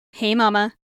Hey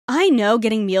mama, I know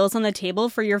getting meals on the table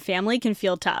for your family can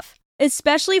feel tough,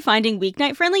 especially finding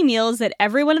weeknight-friendly meals that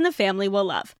everyone in the family will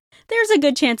love. There's a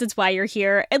good chance it's why you're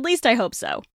here, at least I hope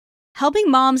so.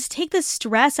 Helping moms take the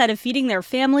stress out of feeding their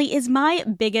family is my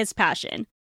biggest passion.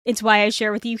 It's why I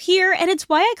share with you here, and it's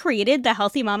why I created the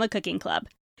Healthy Mama Cooking Club.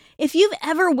 If you've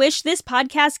ever wished this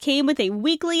podcast came with a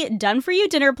weekly done-for-you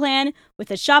dinner plan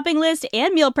with a shopping list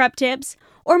and meal prep tips,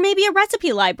 or maybe a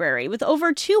recipe library with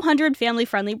over 200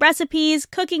 family-friendly recipes,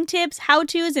 cooking tips,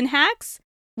 how-tos, and hacks,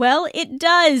 well, it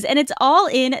does, and it's all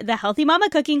in the Healthy Mama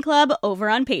Cooking Club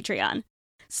over on Patreon.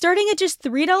 Starting at just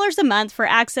 $3 a month for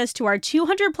access to our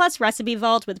 200-plus recipe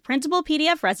vault with printable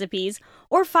PDF recipes,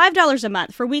 or $5 a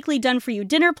month for weekly done-for-you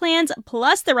dinner plans,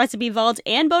 plus the recipe vault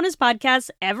and bonus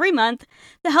podcasts every month,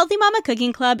 the Healthy Mama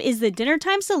Cooking Club is the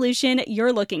dinnertime solution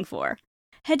you're looking for.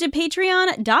 Head to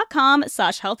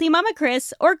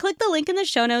patreon.com/healthymamakris or click the link in the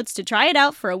show notes to try it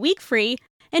out for a week free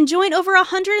and join over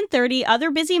 130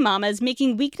 other busy mamas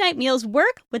making weeknight meals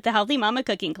work with the Healthy Mama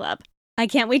Cooking Club. I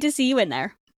can't wait to see you in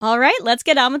there. All right, let's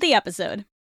get on with the episode.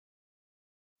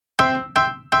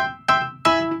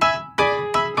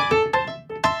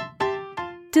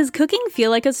 Does cooking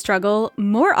feel like a struggle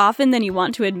more often than you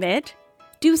want to admit?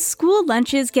 Do school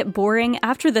lunches get boring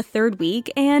after the third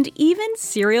week, and even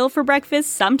cereal for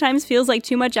breakfast sometimes feels like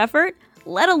too much effort?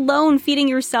 Let alone feeding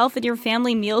yourself and your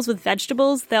family meals with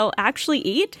vegetables they'll actually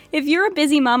eat? If you're a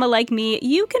busy mama like me,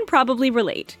 you can probably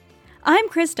relate. I'm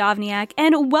Chris Dovniak,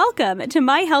 and welcome to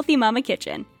my Healthy Mama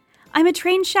Kitchen. I'm a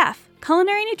trained chef,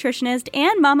 culinary nutritionist,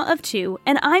 and mama of two,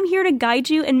 and I'm here to guide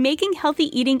you in making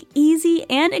healthy eating easy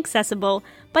and accessible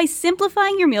by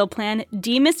simplifying your meal plan,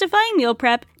 demystifying meal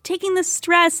prep, taking the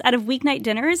stress out of weeknight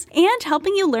dinners, and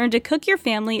helping you learn to cook your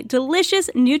family delicious,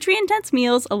 nutrient-dense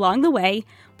meals along the way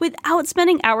without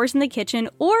spending hours in the kitchen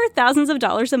or thousands of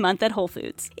dollars a month at Whole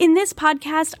Foods. In this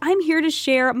podcast, I'm here to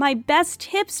share my best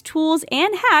tips, tools,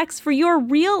 and hacks for your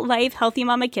real-life Healthy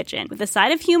Mama kitchen with a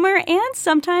side of humor and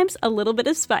sometimes a little bit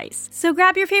of spice. So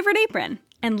grab your favorite apron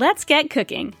and let's get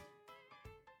cooking.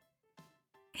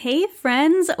 Hey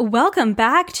friends, welcome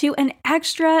back to an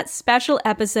extra special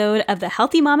episode of the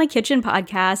Healthy Mama Kitchen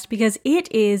podcast because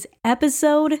it is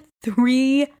episode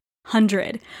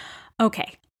 300.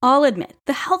 Okay, I'll admit,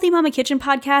 the Healthy Mama Kitchen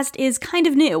podcast is kind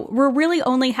of new. We're really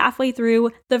only halfway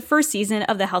through the first season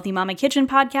of the Healthy Mama Kitchen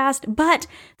podcast, but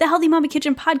the Healthy Mama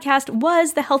Kitchen podcast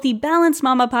was the Healthy Balanced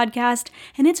Mama podcast,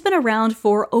 and it's been around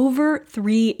for over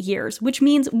 3 years, which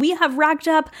means we have racked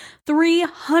up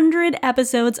 300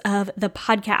 episodes of the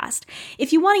podcast.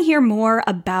 If you want to hear more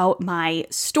about my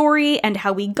story and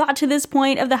how we got to this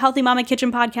point of the Healthy Mama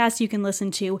Kitchen podcast, you can listen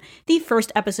to the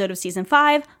first episode of season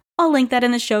 5. I'll link that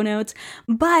in the show notes,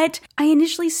 but I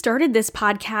initially started this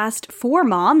podcast for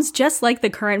moms, just like the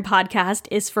current podcast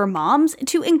is for moms,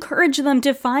 to encourage them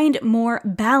to find more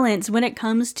balance when it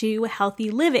comes to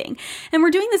healthy living. And we're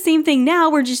doing the same thing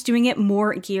now, we're just doing it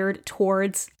more geared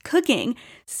towards cooking.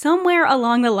 Somewhere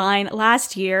along the line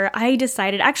last year, I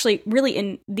decided, actually really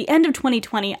in the end of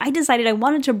 2020, I decided I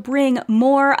wanted to bring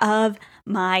more of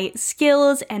my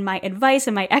skills and my advice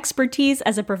and my expertise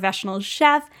as a professional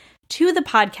chef to the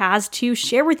podcast to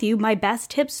share with you my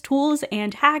best tips, tools,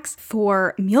 and hacks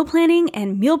for meal planning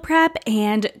and meal prep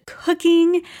and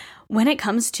cooking when it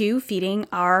comes to feeding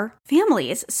our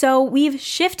families. So we've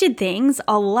shifted things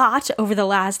a lot over the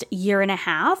last year and a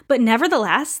half, but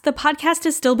nevertheless, the podcast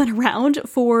has still been around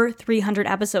for 300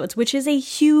 episodes, which is a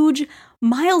huge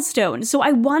milestone. So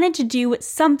I wanted to do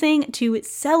something to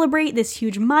celebrate this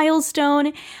huge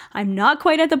milestone. I'm not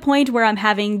quite at the point where I'm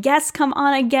having guests come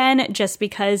on again, just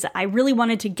because I really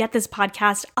wanted to get this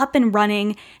podcast up and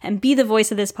running and be the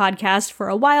voice of this podcast for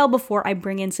a while before I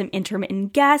bring in some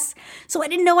intermittent guests. So I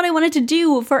didn't know what I wanted to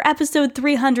do for episode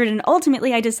 300, and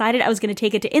ultimately I decided I was going to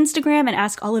take it to Instagram and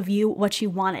ask all of you what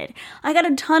you wanted. I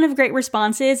got a ton of great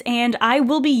responses, and I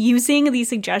will be using these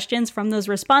suggestions from those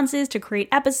responses to create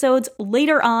episodes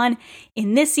later on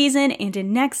in this season and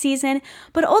in next season.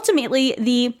 But ultimately,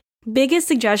 the biggest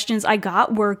suggestions I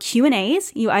got were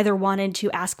Q&As. You either wanted to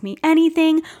ask me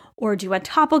anything or do a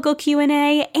topical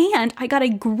Q&A, and I got a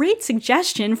great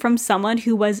suggestion from someone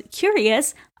who was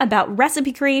curious about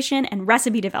recipe creation and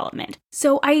recipe development.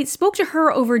 So I spoke to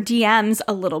her over DMs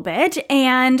a little bit,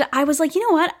 and I was like, you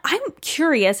know what? I'm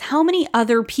curious how many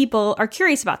other people are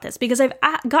curious about this, because I've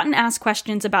gotten asked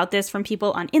questions about this from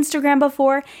people on Instagram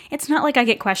before. It's not like I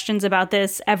get questions about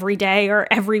this every day or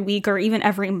every week or even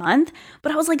every month,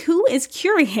 but I was like, who is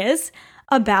curious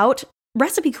about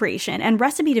recipe creation and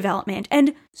recipe development?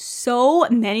 And so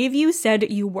many of you said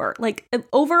you were. Like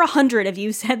over 100 of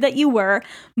you said that you were.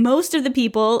 Most of the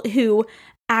people who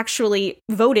actually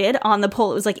voted on the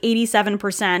poll. It was like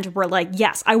 87% were like,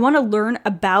 yes, I want to learn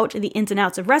about the ins and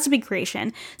outs of recipe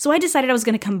creation. So I decided I was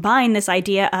going to combine this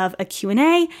idea of a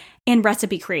Q&A and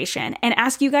recipe creation and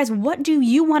ask you guys, what do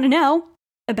you want to know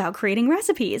about creating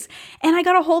recipes? And I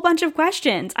got a whole bunch of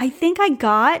questions. I think I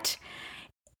got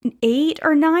 8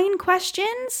 or 9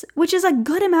 questions, which is a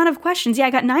good amount of questions. Yeah, I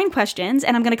got 9 questions,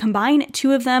 and I'm going to combine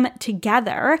 2 of them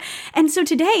together. And so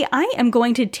today I am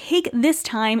going to take this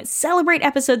time, celebrate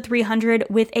episode 300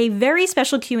 with a very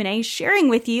special Q&A, sharing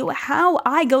with you how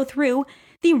I go through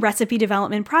the recipe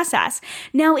development process.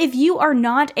 Now, if you are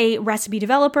not a recipe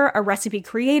developer, a recipe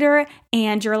creator,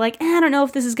 and you're like, I don't know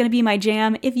if this is going to be my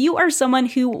jam, if you are someone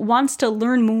who wants to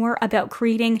learn more about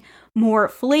creating more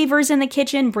flavors in the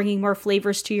kitchen, bringing more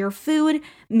flavors to your food,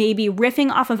 maybe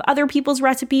riffing off of other people's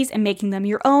recipes and making them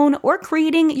your own, or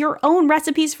creating your own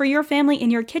recipes for your family in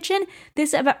your kitchen,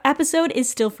 this episode is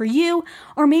still for you.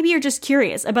 Or maybe you're just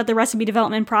curious about the recipe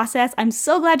development process. I'm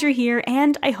so glad you're here,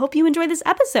 and I hope you enjoy this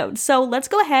episode. So let's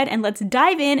go ahead and let's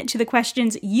dive into the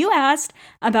questions you asked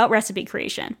about recipe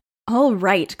creation. All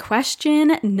right,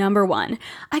 question number 1.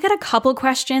 I got a couple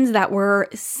questions that were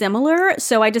similar,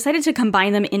 so I decided to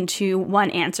combine them into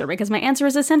one answer because my answer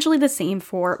is essentially the same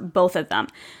for both of them.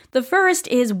 The first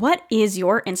is, what is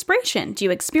your inspiration? Do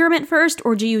you experiment first,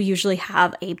 or do you usually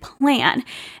have a plan?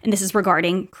 And this is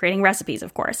regarding creating recipes,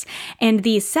 of course. And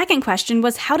the second question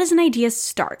was, how does an idea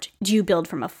start? Do you build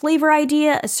from a flavor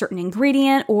idea, a certain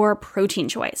ingredient, or protein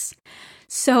choice?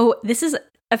 So this is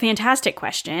a fantastic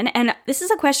question, and this is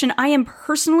a question I am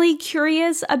personally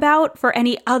curious about for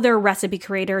any other recipe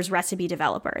creators, recipe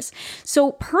developers.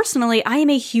 So personally, I am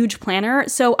a huge planner,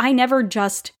 so I never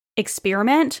just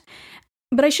experiment,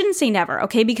 but I shouldn't say never,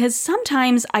 okay? Because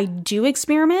sometimes I do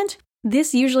experiment.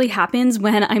 This usually happens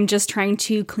when I'm just trying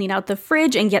to clean out the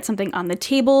fridge and get something on the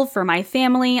table for my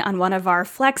family on one of our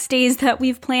flex days that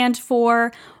we've planned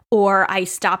for. Or I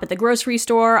stop at the grocery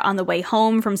store on the way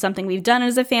home from something we've done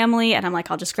as a family, and I'm like,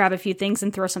 I'll just grab a few things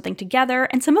and throw something together.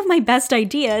 And some of my best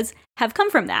ideas have come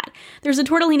from that. There's a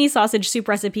tortellini sausage soup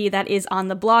recipe that is on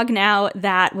the blog now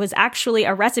that was actually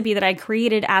a recipe that I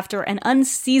created after an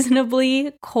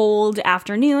unseasonably cold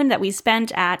afternoon that we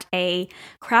spent at a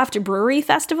craft brewery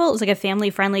festival. It was like a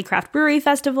family-friendly craft brewery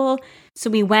festival. So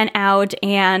we went out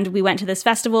and we went to this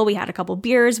festival. We had a couple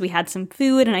beers, we had some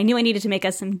food, and I knew I needed to make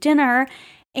us some dinner.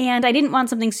 And I didn't want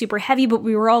something super heavy, but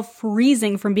we were all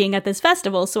freezing from being at this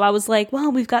festival. So I was like,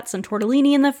 well, we've got some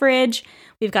tortellini in the fridge.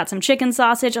 We've got some chicken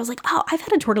sausage. I was like, oh, I've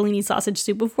had a tortellini sausage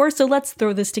soup before, so let's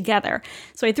throw this together.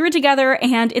 So I threw it together,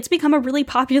 and it's become a really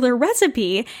popular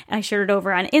recipe. And I shared it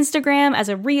over on Instagram as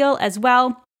a reel as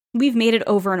well. We've made it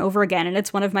over and over again, and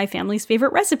it's one of my family's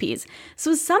favorite recipes.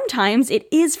 So sometimes it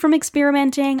is from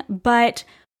experimenting, but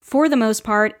for the most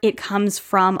part, it comes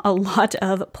from a lot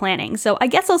of planning. So I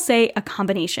guess I'll say a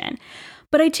combination.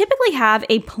 But I typically have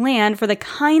a plan for the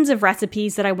kinds of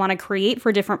recipes that I want to create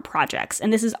for different projects.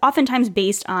 And this is oftentimes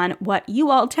based on what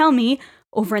you all tell me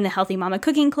over in the Healthy Mama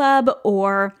Cooking Club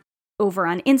or over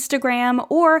on Instagram,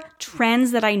 or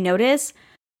trends that I notice,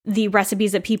 the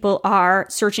recipes that people are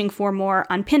searching for more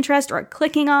on Pinterest or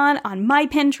clicking on my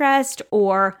Pinterest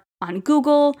or on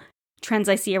Google, trends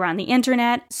I see around the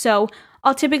internet. So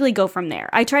I'll typically go from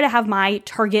there. I try to have my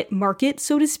target market,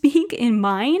 so to speak, in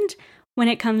mind when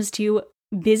it comes to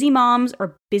busy moms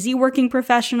or busy working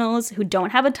professionals who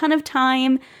don't have a ton of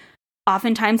time.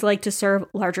 Oftentimes like to serve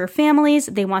larger families.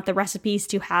 They want the recipes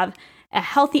to have a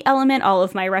healthy element. All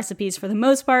of my recipes, for the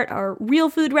most part, are real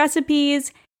food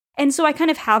recipes. And so I kind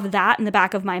of have that in the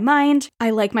back of my mind.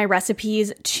 I like my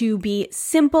recipes to be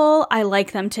simple. I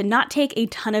like them to not take a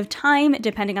ton of time,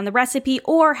 depending on the recipe,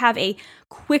 or have a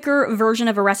quicker version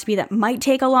of a recipe that might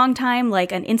take a long time,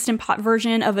 like an Instant Pot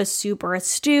version of a soup or a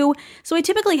stew. So I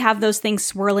typically have those things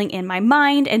swirling in my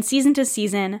mind, and season to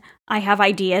season, I have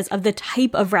ideas of the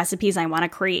type of recipes I want to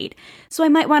create. So I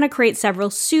might want to create several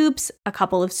soups, a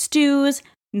couple of stews.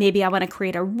 Maybe I want to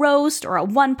create a roast or a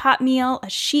one-pot meal, a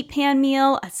sheet pan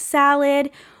meal, a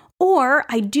salad, or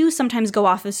I do sometimes go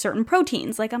off of certain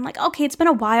proteins. Like I'm like, okay, it's been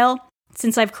a while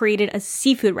since I've created a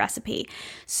seafood recipe.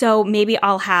 So maybe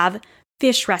I'll have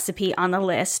fish recipe on the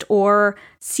list or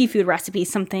seafood recipe,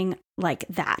 something like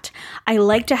that. I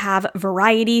like to have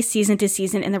variety season to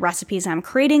season in the recipes I'm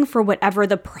creating for whatever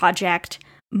the project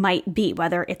might be,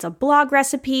 whether it's a blog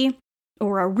recipe,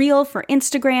 or a reel for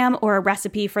Instagram, or a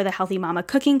recipe for the Healthy Mama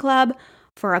Cooking Club,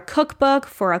 for a cookbook,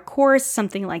 for a course,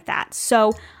 something like that.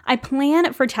 So I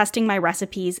plan for testing my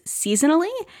recipes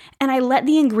seasonally, and I let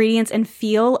the ingredients and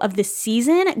feel of the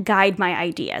season guide my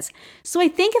ideas. So I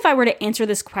think if I were to answer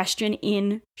this question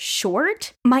in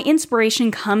short, my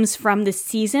inspiration comes from the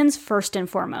seasons first and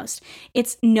foremost.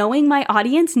 It's knowing my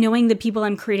audience, knowing the people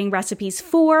I'm creating recipes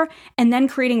for, and then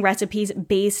creating recipes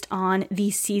based on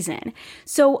the season.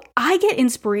 So I get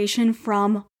inspiration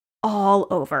from all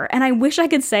over. And I wish I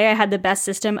could say I had the best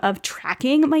system of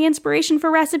tracking my inspiration for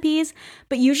recipes,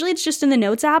 but usually it's just in the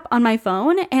Notes app on my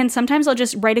phone. And sometimes I'll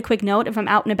just write a quick note if I'm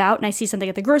out and about and I see something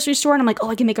at the grocery store and I'm like, oh,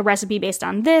 I can make a recipe based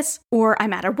on this. Or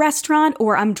I'm at a restaurant,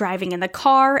 or I'm driving in the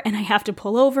car and I have to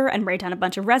pull over and write down a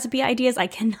bunch of recipe ideas. I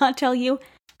cannot tell you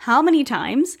how many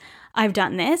times I've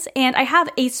done this. And I have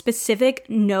a specific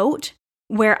note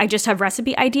where I just have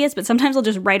recipe ideas, but sometimes I'll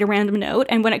just write a random note.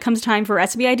 And when it comes time for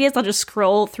recipe ideas, I'll just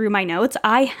scroll through my notes.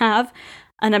 I have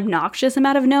an obnoxious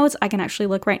amount of notes. I can actually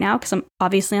look right now because I'm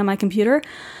obviously on my computer.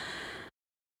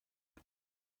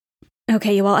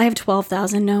 Okay, well, I have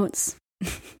 12,000 notes.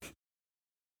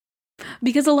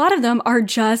 Because a lot of them are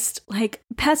just like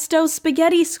pesto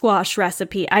spaghetti squash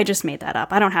recipe. I just made that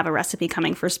up. I don't have a recipe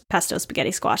coming for pesto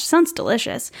spaghetti squash. Sounds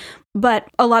delicious. But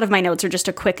a lot of my notes are just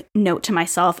a quick note to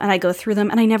myself, and I go through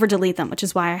them and I never delete them, which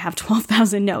is why I have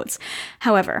 12,000 notes.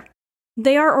 However,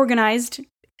 they are organized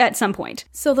at some point.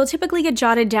 So they'll typically get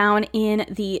jotted down in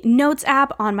the Notes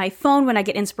app on my phone when I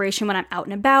get inspiration when I'm out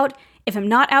and about. If I'm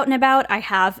not out and about, I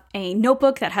have a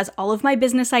notebook that has all of my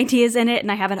business ideas in it,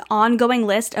 and I have an ongoing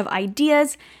list of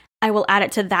ideas. I will add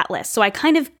it to that list. So I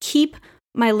kind of keep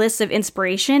my lists of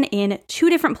inspiration in two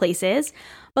different places.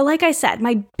 But like I said,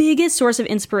 my biggest source of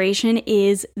inspiration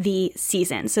is the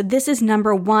season. So this is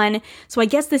number one. So I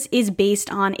guess this is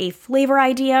based on a flavor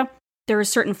idea. There are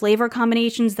certain flavor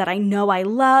combinations that I know I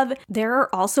love. There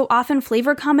are also often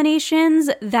flavor combinations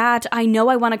that I know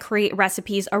I want to create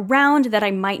recipes around that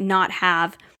I might not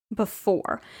have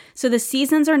before. So the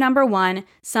seasons are number one.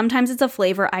 Sometimes it's a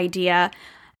flavor idea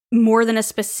more than a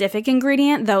specific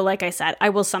ingredient, though, like I said, I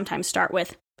will sometimes start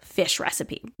with fish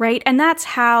recipe, right? And that's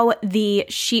how the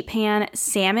sheet pan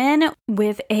salmon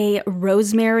with a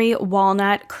rosemary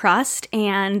walnut crust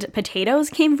and potatoes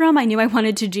came from. I knew I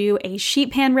wanted to do a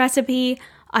sheet pan recipe.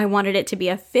 I wanted it to be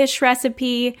a fish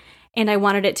recipe, and I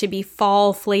wanted it to be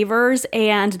fall flavors,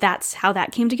 and that's how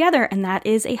that came together. And that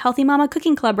is a Healthy Mama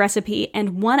Cooking Club recipe,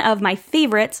 and one of my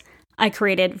favorites I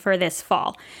created for this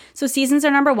fall. So seasons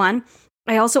are number one.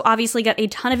 I also obviously get a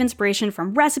ton of inspiration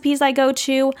from recipes I go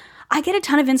to. I get a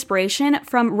ton of inspiration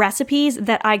from recipes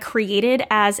that I created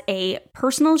as a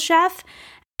personal chef,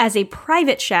 as a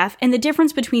private chef, and the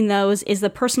difference between those is the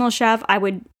personal chef, I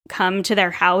would come to their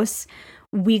house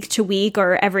week to week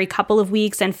or every couple of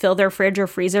weeks and fill their fridge or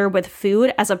freezer with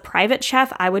food. As a private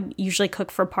chef, I would usually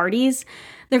cook for parties.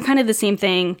 They're kind of the same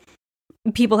thing.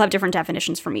 People have different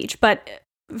definitions from each, but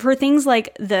for things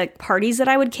like the parties that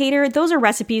I would cater, those are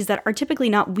recipes that are typically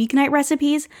not weeknight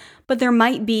recipes, but there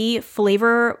might be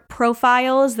flavor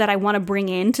profiles that I want to bring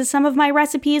into some of my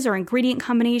recipes or ingredient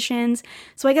combinations.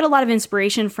 So I get a lot of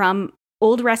inspiration from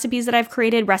old recipes that I've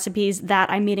created, recipes that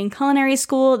I made in culinary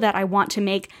school that I want to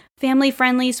make family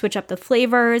friendly, switch up the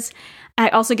flavors. I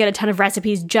also get a ton of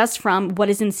recipes just from what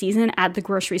is in season at the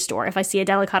grocery store. If I see a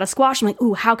delicata squash, I'm like,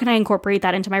 ooh, how can I incorporate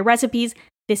that into my recipes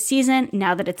this season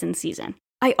now that it's in season?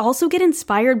 I also get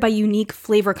inspired by unique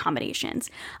flavor combinations.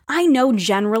 I know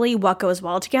generally what goes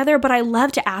well together, but I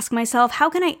love to ask myself, how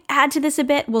can I add to this a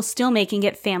bit while still making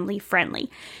it family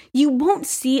friendly? You won't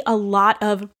see a lot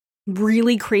of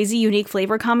really crazy unique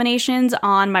flavor combinations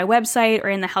on my website or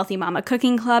in the Healthy Mama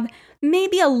Cooking Club.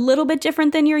 Maybe a little bit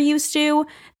different than you're used to,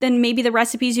 than maybe the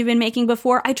recipes you've been making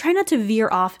before. I try not to veer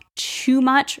off too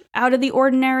much out of the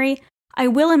ordinary. I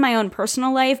will in my own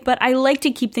personal life, but I like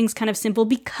to keep things kind of simple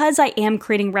because I am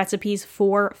creating recipes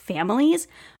for families.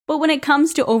 But when it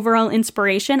comes to overall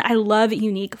inspiration, I love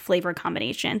unique flavor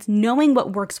combinations, knowing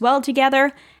what works well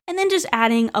together, and then just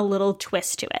adding a little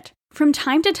twist to it. From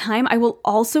time to time, I will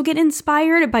also get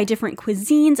inspired by different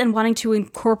cuisines and wanting to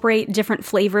incorporate different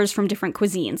flavors from different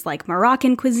cuisines, like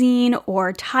Moroccan cuisine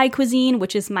or Thai cuisine,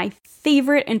 which is my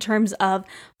favorite in terms of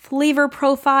flavor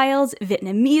profiles,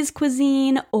 Vietnamese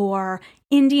cuisine or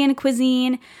Indian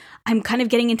cuisine. I'm kind of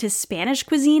getting into Spanish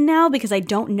cuisine now because I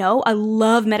don't know. I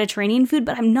love Mediterranean food,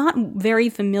 but I'm not very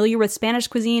familiar with Spanish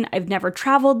cuisine. I've never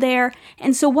traveled there.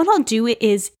 And so what I'll do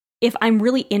is, if I'm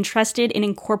really interested in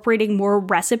incorporating more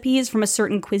recipes from a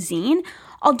certain cuisine,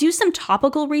 I'll do some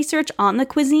topical research on the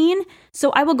cuisine.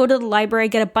 So I will go to the library,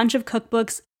 get a bunch of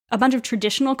cookbooks, a bunch of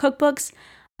traditional cookbooks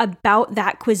about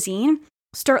that cuisine,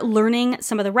 start learning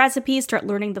some of the recipes, start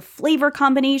learning the flavor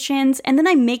combinations, and then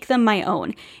I make them my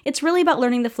own. It's really about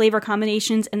learning the flavor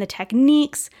combinations and the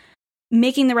techniques,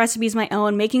 making the recipes my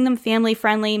own, making them family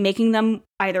friendly, making them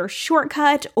either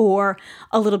shortcut or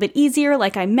a little bit easier,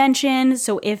 like I mentioned.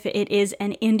 So if it is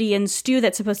an Indian stew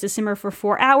that's supposed to simmer for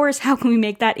 4 hours, how can we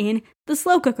make that in the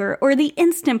slow cooker or the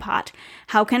Instant Pot?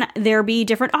 How can there be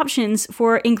different options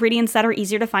for ingredients that are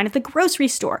easier to find at the grocery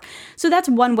store? So that's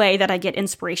one way that I get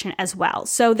inspiration as well.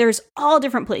 So there's all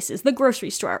different places: the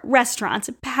grocery store, restaurants,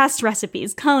 past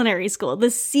recipes, culinary school. The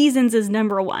seasons is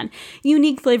number one,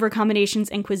 unique flavor combinations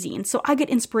and cuisine. So I get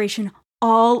inspiration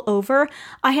all over.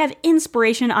 I have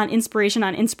inspiration on inspiration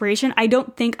on inspiration. I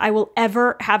don't think I will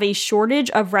ever have a shortage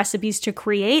of recipes to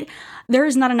create. There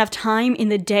is not enough time in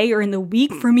the day or in the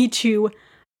week for me to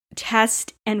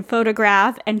test and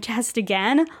photograph and test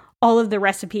again all of the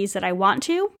recipes that I want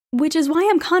to, which is why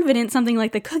I'm confident something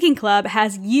like the Cooking Club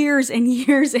has years and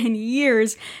years and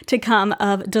years to come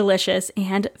of delicious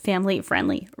and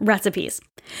family-friendly recipes.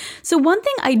 So one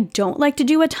thing I don't like to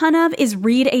do a ton of is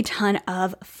read a ton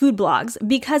of food blogs,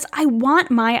 because I want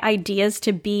my ideas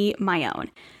to be my own.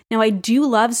 Now, I do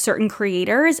love certain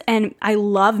creators, and I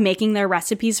love making their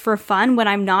recipes for fun when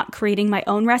I'm not creating my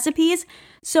own recipes.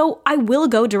 So I will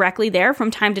go directly there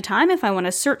from time to time if I want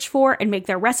to search for and make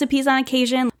their recipes on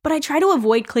occasion, but I try to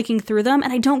avoid clicking through them,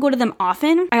 and I don't go to them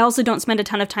often. I also don't spend a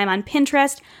ton of time on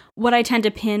Pinterest. What I tend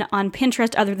to pin on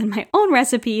Pinterest, other than my own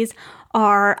recipes,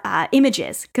 are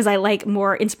images, because I like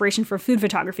more inspiration for food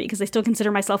photography, because I still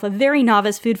consider myself a very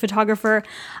novice food photographer.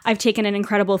 I've taken an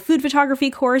incredible food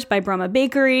photography course by Brahma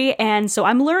Bakery, and so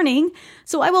I'm learning.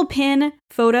 So I will pin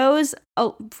photos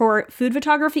for food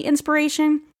photography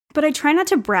inspiration, but I try not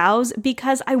to browse,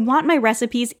 because I want my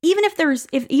recipes, even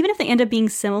if they end up being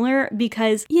similar,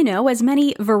 because, as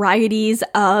many varieties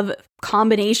of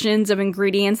combinations of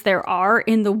ingredients there are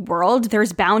in the world,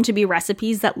 there's bound to be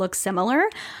recipes that look similar.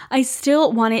 I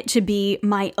still want it to be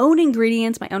my own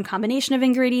ingredients, my own combination of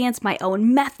ingredients, my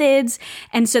own methods.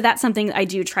 And so that's something I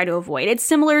do try to avoid. It's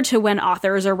similar to when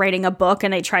authors are writing a book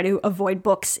and they try to avoid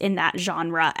books in that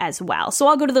genre as well. So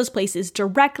I'll go to those places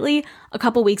directly. A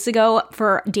couple weeks ago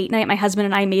for date night, my husband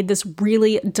and I made this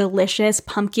really delicious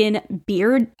pumpkin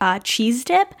beer cheese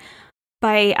dip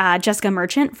by Jessica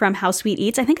Merchant from How Sweet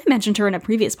Eats. I think I mentioned her in a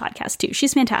previous podcast too.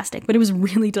 She's fantastic, but it was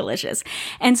really delicious.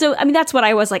 And so, that's what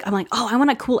I was like. I'm like, oh, I want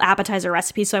a cool appetizer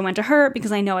recipe. So I went to her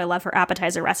because I know I love her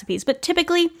appetizer recipes. But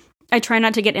typically, I try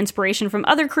not to get inspiration from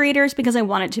other creators because I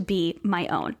want it to be my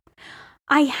own.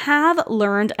 I have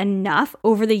learned enough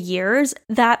over the years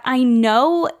that I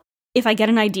know if I get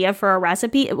an idea for a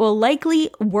recipe, it will likely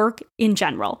work in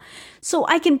general. So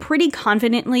I can pretty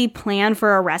confidently plan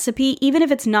for a recipe, even if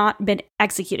it's not been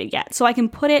executed yet. So I can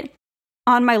put it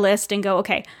on my list and go,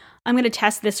 okay, I'm going to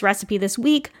test this recipe this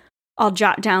week. I'll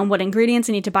jot down what ingredients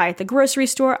I need to buy at the grocery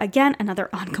store. Again, another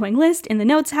ongoing list in the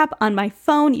Notes app on my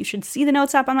phone. You should see the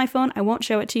Notes app on my phone. I won't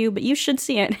show it to you, but you should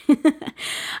see it.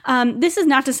 This is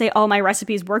not to say all my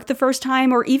recipes work the first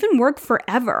time or even work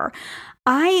forever.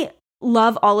 I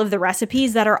love all of the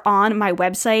recipes that are on my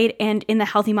website and in the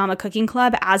Healthy Mama Cooking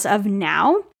Club as of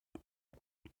now.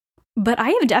 But I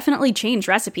have definitely changed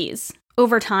recipes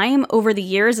over time, over the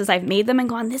years, as I've made them and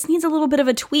gone, this needs a little bit of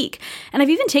a tweak. And I've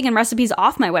even taken recipes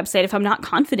off my website if I'm not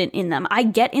confident in them. I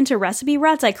get into recipe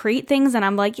ruts, I create things, and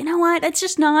I'm like, you know what?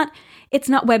 It's not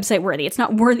website worthy. It's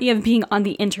not worthy of being on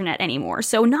the internet anymore.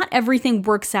 So not everything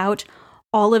works out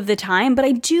all of the time, but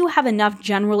I do have enough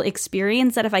general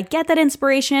experience that if I get that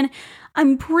inspiration,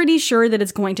 I'm pretty sure that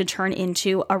it's going to turn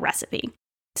into a recipe.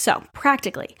 So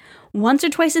practically, once or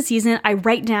twice a season, I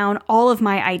write down all of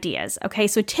my ideas. Okay,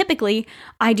 so typically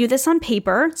I do this on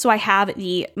paper. So I have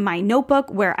my notebook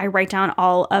where I write down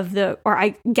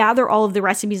I gather all of the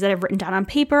recipes that I've written down on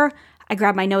paper. I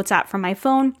grab my Notes app from my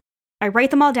phone. I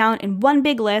write them all down in one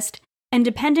big list. And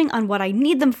depending on what I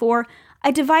need them for, I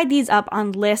divide these up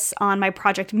on lists on my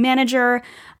project manager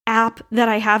app that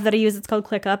I use. It's called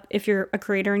ClickUp if you're a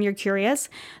creator and you're curious.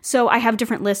 So I have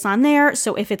different lists on there.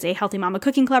 So if it's a Healthy Mama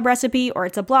Cooking Club recipe or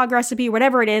it's a blog recipe,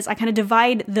 whatever it is, I kind of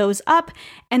divide those up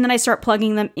and then I start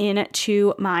plugging them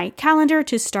into my calendar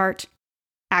to start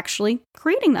actually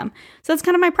creating them. So that's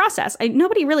kind of my process.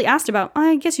 Nobody really asked about,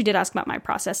 I guess you did ask about my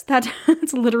process. That's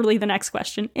literally the next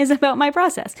question is about my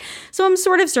process. So I'm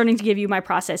sort of starting to give you my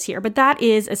process here, but that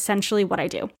is essentially what I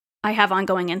do. I have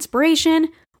ongoing inspiration.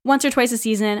 Once or twice a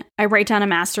season, I write down a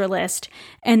master list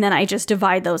and then I just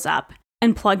divide those up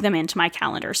and plug them into my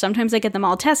calendar. Sometimes I get them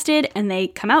all tested and they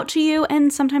come out to you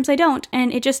and sometimes I don't.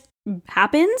 And it just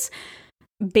happens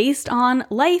based on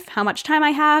life, how much time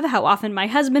I have, how often my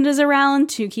husband is around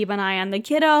to keep an eye on the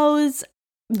kiddos,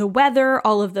 the weather,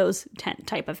 all of those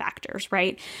type of factors,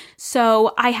 right?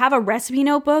 So I have a recipe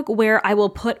notebook where I will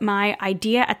put my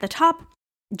idea at the top,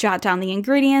 jot down the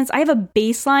ingredients. I have a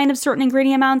baseline of certain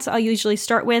ingredient amounts I'll usually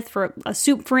start with. For a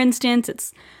soup, for instance,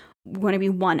 it's going to be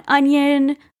 1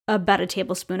 onion, about a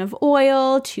tablespoon of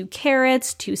oil, 2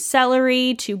 carrots, 2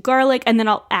 celery, 2 garlic, and then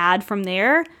I'll add from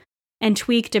there and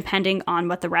tweak depending on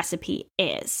what the recipe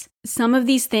is. Some of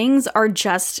these things are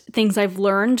just things I've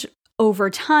learned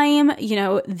over time,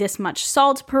 this much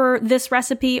salt per this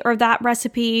recipe or that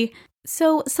recipe.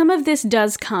 So some of this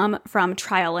does come from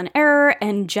trial and error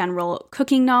and general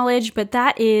cooking knowledge, but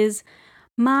that is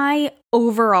my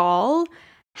overall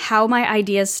how my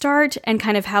ideas start and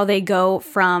kind of how they go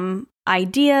from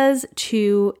ideas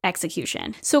to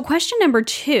execution. So question number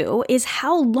 2 is,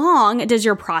 how long does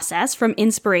your process from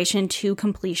inspiration to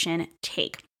completion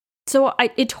take? So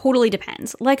it totally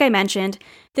depends. Like I mentioned,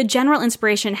 the general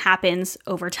inspiration happens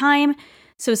over time.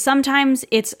 So sometimes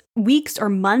it's weeks or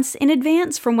months in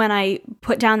advance from when I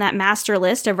put down that master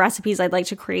list of recipes I'd like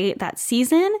to create that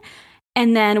season.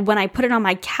 And then when I put it on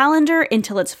my calendar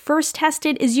until it's first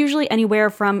tested is usually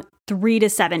anywhere from 3 to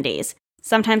 7 days.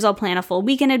 Sometimes I'll plan a full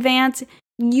week in advance.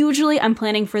 Usually I'm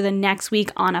planning for the next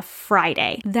week on a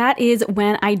Friday. That is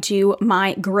when I do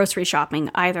my grocery shopping,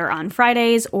 either on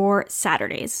Fridays or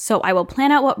Saturdays. So I will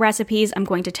plan out what recipes I'm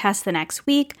going to test the next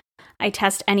week. I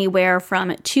test anywhere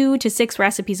from 2 to 6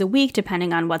 recipes a week,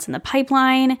 depending on what's in the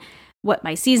pipeline, what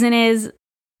my season is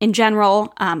in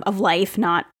general of life,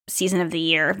 not season of the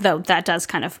year, though that does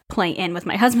kind of play in with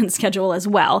my husband's schedule as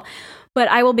well. But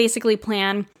I will basically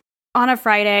plan on a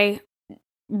Friday,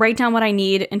 write down what I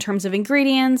need in terms of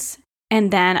ingredients,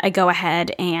 and then I go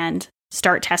ahead and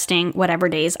start testing whatever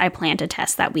days I plan to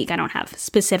test that week. I don't have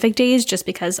specific days just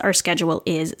because our schedule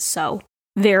is so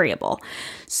variable.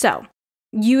 So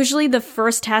usually the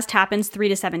first test happens 3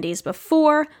 to 7 days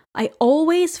before. I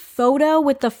always photo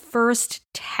with the first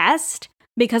test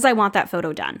because I want that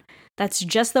photo done. That's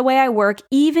just the way I work,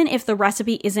 even if the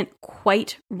recipe isn't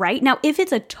quite right. Now, if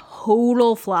it's a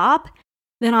total flop,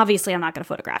 then obviously I'm not going to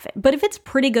photograph it. But if it's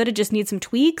pretty good, it just needs some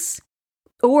tweaks,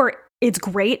 or it's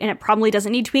great and it probably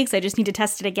doesn't need tweaks, I just need to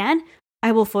test it again,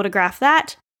 I will photograph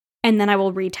that and then I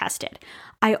will retest it.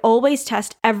 I always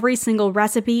test every single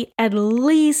recipe at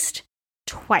least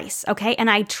twice, okay? And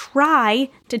I try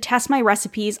to test my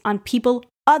recipes on people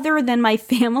other than my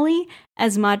family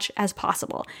as much as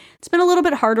possible. It's been a little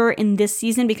bit harder in this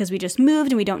season because we just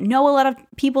moved and we don't know a lot of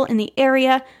people in the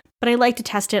area, but I like to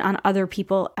test it on other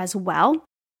people as well.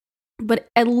 But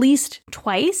at least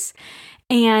twice,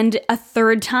 and a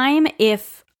third time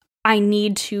if I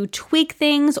need to tweak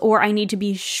things or I need to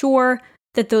be sure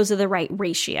that those are the right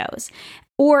ratios.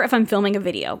 Or if I'm filming a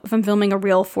video, if I'm filming a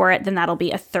reel for it, then that'll be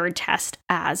a third test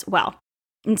as well.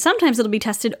 And sometimes it'll be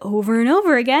tested over and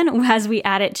over again as we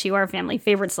add it to our family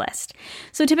favorites list.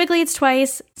 So typically it's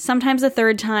twice, sometimes a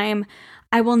third time.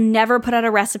 I will never put out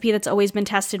a recipe that's only been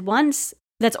tested once,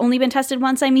 because it's only been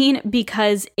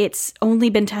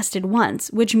tested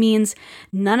once, which means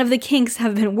none of the kinks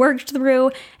have been worked through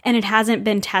and it hasn't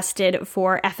been tested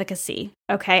for efficacy.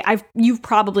 Okay, you've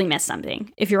probably missed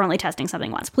something if you're only testing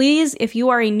something once. Please, if you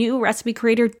are a new recipe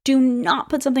creator, do not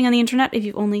put something on the internet if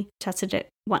you've only tested it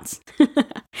once.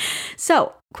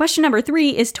 So, question number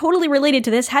 3 is totally related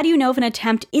to this. How do you know if an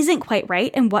attempt isn't quite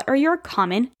right, and what are your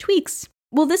common tweaks?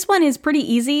 Well, this one is pretty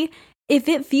easy. If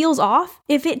it feels off,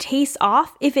 if it tastes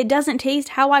off, if it doesn't taste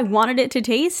how I wanted it to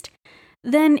taste,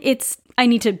 then I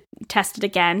need to test it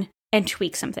again and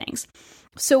tweak some things.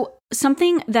 So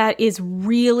something that is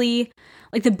really,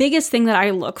 like, the biggest thing that I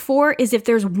look for is if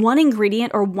there's one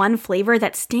ingredient or one flavor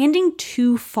that's standing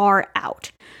too far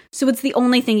out. So it's the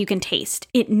only thing you can taste.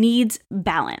 It needs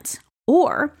balance.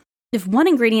 Or if one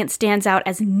ingredient stands out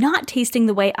as not tasting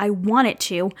the way I want it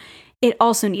to, it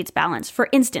also needs balance. For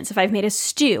instance, if I've made a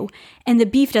stew and the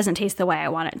beef doesn't taste the way I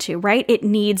want it to, right? It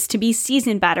needs to be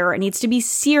seasoned better, or it needs to be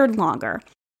seared longer.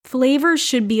 Flavors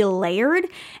should be layered,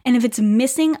 and if it's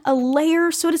missing a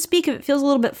layer, so to speak, if it feels a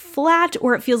little bit flat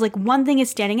or it feels like one thing is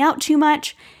standing out too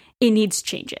much, it needs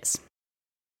changes.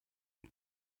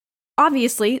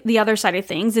 Obviously, the other side of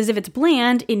things is if it's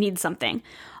bland, it needs something.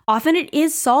 Often it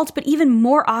is salt, but even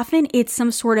more often it's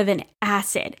some sort of an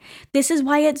acid. This is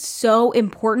why it's so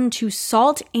important to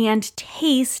salt and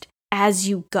taste as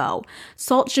you go.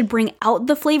 Salt should bring out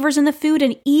the flavors in the food,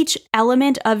 and each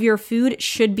element of your food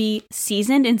should be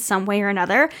seasoned in some way or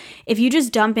another. If you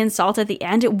just dump in salt at the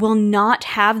end, it will not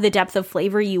have the depth of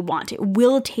flavor you want. It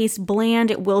will taste bland,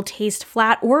 it will taste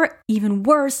flat, or even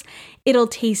worse, it'll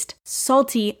taste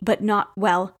salty but not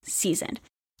well seasoned.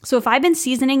 So if I've been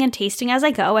seasoning and tasting as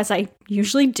I go, as I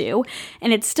usually do,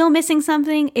 and it's still missing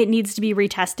something, it needs to be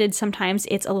retested. Sometimes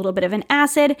it's a little bit of an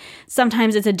acid.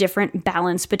 Sometimes it's a different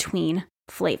balance between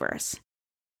flavors.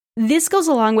 This goes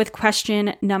along with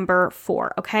question number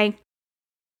 4, okay?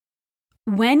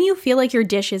 When you feel like your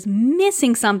dish is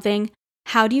missing something,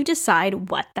 how do you decide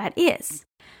what that is?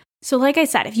 So like I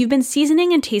said, if you've been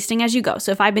seasoning and tasting as you go,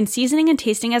 so if I've been seasoning and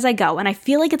tasting as I go and I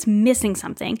feel like it's missing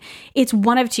something, it's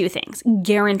one of two things,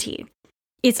 guaranteed.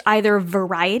 It's either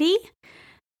variety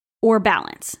or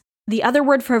balance. The other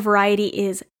word for variety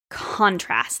is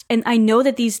contrast. And I know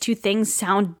that these two things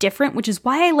sound different, which is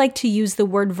why I like to use the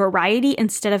word variety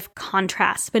instead of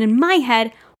contrast. But in my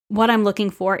head, what I'm looking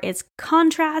for is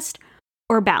contrast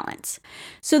or balance.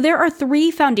 So there are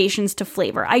 3 foundations to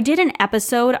flavor. I did an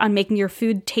episode on making your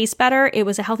food taste better. It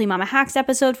was a Healthy Mama Hacks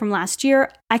episode from last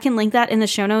year. I can link that in the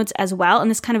show notes as well.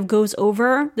 And this kind of goes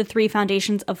over the 3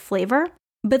 foundations of flavor.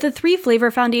 But the 3 flavor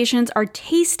foundations are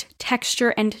taste, texture,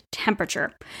 and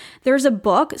temperature. There's a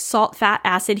book, Salt, Fat,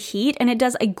 Acid, Heat, and it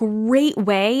does a great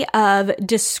way of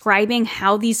describing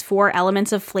how these 4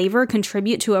 elements of flavor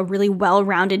contribute to a really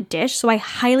well-rounded dish, so I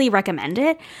highly recommend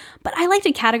it. But I like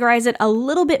to categorize it a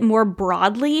little bit more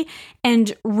broadly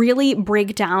and really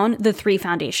break down the 3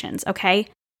 foundations, okay?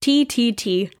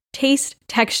 TTT, taste,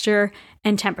 texture,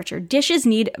 and temperature. Dishes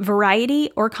need variety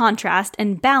or contrast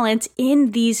and balance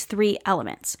in these 3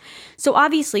 elements. So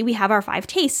obviously we have our 5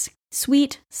 tastes: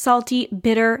 sweet, salty,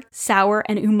 bitter, sour,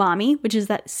 and umami, which is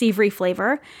that savory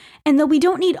flavor. And though we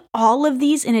don't need all of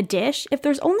these in a dish, if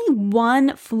there's only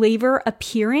one flavor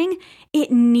appearing,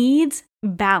 it needs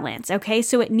balance, okay?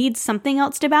 So it needs something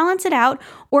else to balance it out,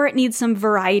 or it needs some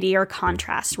variety or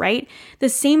contrast, right? The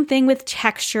same thing with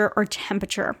texture or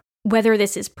temperature. Whether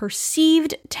this is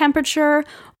perceived temperature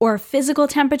or physical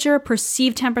temperature,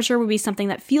 perceived temperature would be something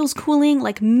that feels cooling,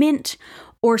 like mint,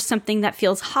 or something that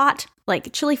feels hot,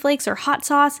 like chili flakes or hot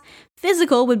sauce.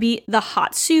 Physical would be the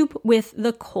hot soup with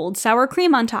the cold sour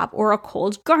cream on top, or a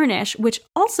cold garnish, which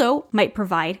also might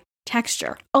provide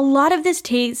texture. A lot of this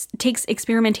takes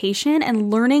experimentation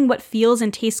and learning what feels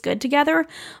and tastes good together,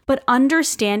 but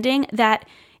understanding that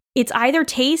it's either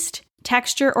taste,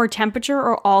 texture, or temperature,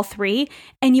 or all 3,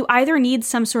 and you either need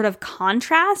some sort of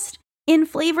contrast in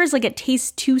flavors, like it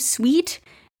tastes too sweet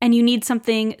and you need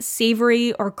something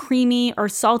savory or creamy or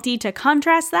salty to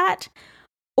contrast that,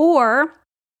 or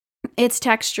it's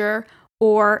texture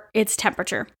or it's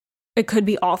temperature. It could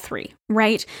be all 3,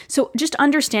 right? So just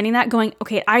understanding that, going,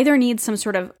 okay, it either needs some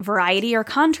sort of variety or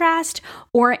contrast,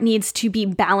 or it needs to be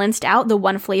balanced out. The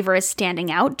one flavor is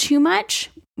standing out too much.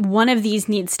 One of these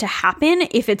needs to happen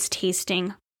if it's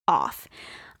tasting off.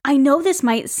 I know this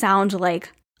might sound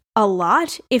like a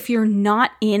lot if you're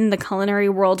not in the culinary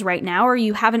world right now, or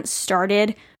you haven't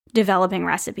started developing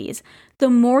recipes. The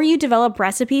more you develop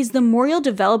recipes, the more you'll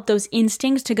develop those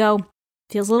instincts to go,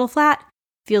 feels a little flat,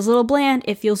 feels a little bland,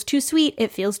 it feels too sweet,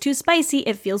 it feels too spicy,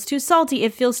 it feels too salty,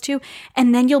 it feels too,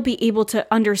 and then you'll be able to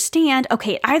understand,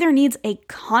 okay, it either needs a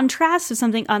contrast of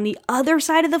something on the other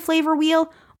side of the flavor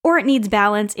wheel, or it needs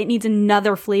balance, it needs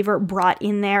another flavor brought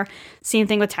in there. Same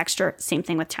thing with texture, same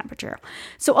thing with temperature.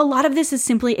 So a lot of this is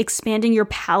simply expanding your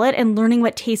palate and learning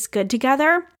what tastes good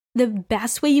together. The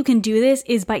best way you can do this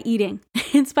is by eating.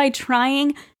 It's by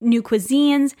trying new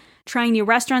cuisines, trying new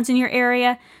restaurants in your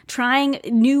area, trying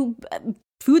new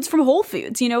foods from Whole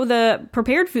Foods, the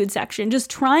prepared food section, just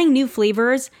trying new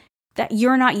flavors that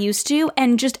you're not used to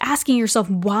and just asking yourself,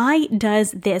 why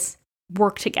does this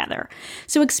work together?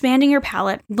 So expanding your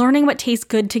palate, learning what tastes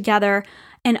good together,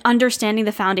 and understanding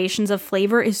the foundations of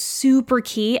flavor is super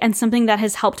key and something that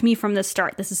has helped me from the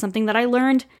start. This is something that I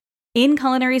learned in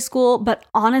culinary school, but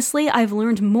honestly, I've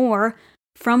learned more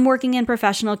from working in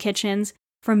professional kitchens,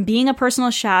 from being a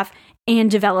personal chef, and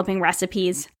developing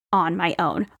recipes on my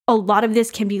own. A lot of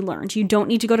this can be learned. You don't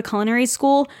need to go to culinary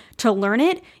school to learn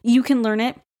it. You can learn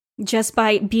it just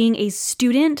by being a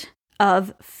student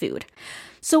of food.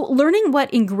 So learning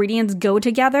what ingredients go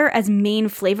together as main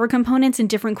flavor components in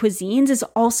different cuisines is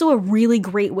also a really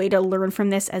great way to learn from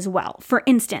this as well. For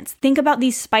instance, think about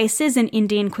these spices in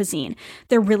Indian cuisine.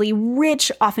 They're really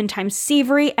rich, oftentimes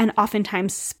savory, and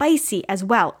oftentimes spicy as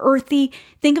well, earthy.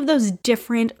 Think of those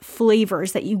different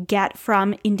flavors that you get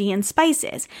from Indian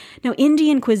spices. Now,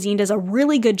 Indian cuisine does a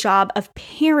really good job of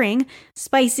pairing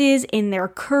spices in their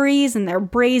curries and their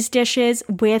braised dishes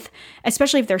with,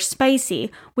 especially if they're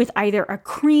spicy, with either a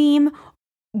cream,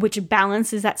 which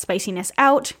balances that spiciness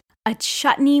out, a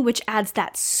chutney, which adds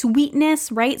that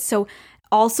sweetness, right? So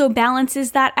also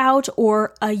balances that out,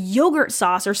 or a yogurt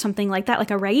sauce or something like that,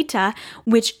 like a raita,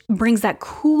 which brings that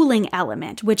cooling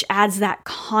element, which adds that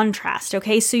contrast.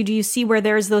 Okay, so do you see where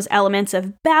there's those elements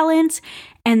of balance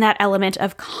and that element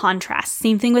of contrast?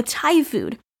 Same thing with Thai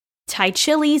food. Thai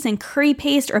chilies and curry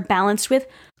paste are balanced with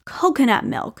coconut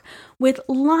milk, with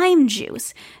lime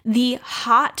juice. The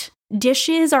hot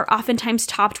dishes are oftentimes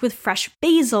topped with fresh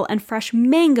basil and fresh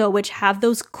mango, which have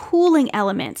those cooling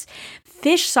elements.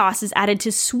 Fish sauce is added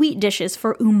to sweet dishes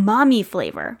for umami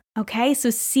flavor. Okay, so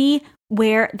see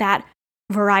where that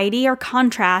variety or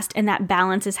contrast and that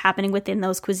balance is happening within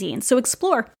those cuisines. So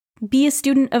explore. Be a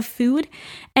student of food,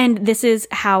 and this is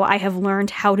how I have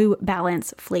learned how to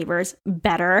balance flavors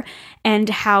better and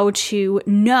how to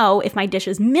know if my dish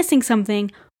is missing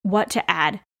something, what to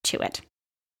add to it.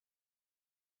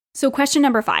 So question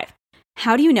number 5,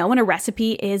 how do you know when a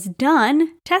recipe is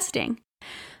done testing?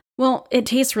 Well, it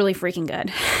tastes really freaking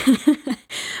good.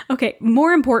 Okay,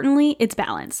 more importantly, it's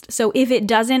balanced. So if it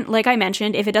doesn't, like I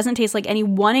mentioned, if it doesn't taste like any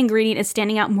one ingredient is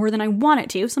standing out more than I want it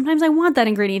to, sometimes I want that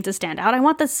ingredient to stand out. I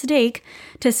want the steak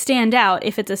to stand out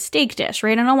if it's a steak dish,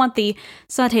 right? I don't want the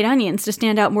sauteed onions to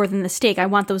stand out more than the steak. I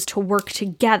want those to work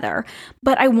together,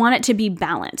 but I want it to be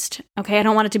balanced, okay? I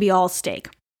don't want it to be all steak.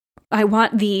 I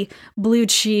want the blue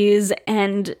cheese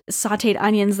and sauteed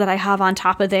onions that I have on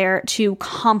top of there to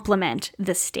complement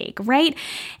the steak, right?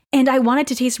 And I want it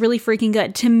to taste really freaking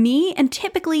good to me and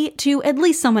typically to at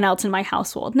least someone else in my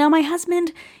household. Now, my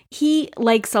husband, he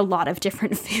likes a lot of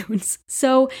different foods.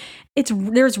 So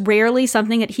there's rarely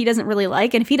something that he doesn't really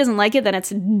like. And if he doesn't like it, then it's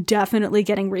definitely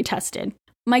getting retested.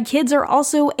 My kids are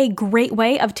also a great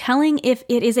way of telling if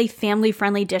it is a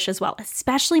family-friendly dish as well,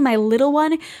 especially my little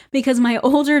one, because my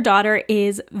older daughter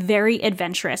is very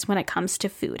adventurous when it comes to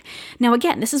food. Now,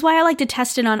 again, this is why I like to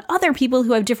test it on other people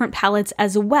who have different palates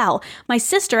as well. My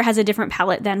sister has a different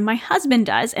palate than my husband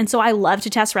does, and so I love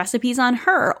to test recipes on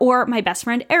her. Or my best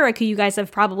friend Eric, who you guys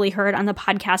have probably heard on the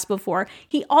podcast before,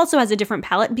 he also has a different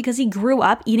palate because he grew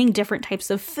up eating different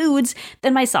types of foods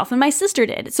than myself and my sister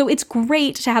did. So it's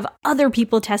great to have other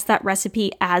people test that recipe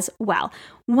as well.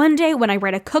 One day when I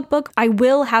write a cookbook, I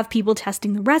will have people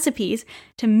testing the recipes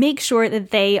to make sure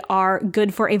that they are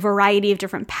good for a variety of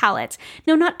different palates.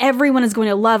 Now, not everyone is going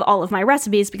to love all of my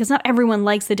recipes because not everyone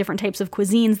likes the different types of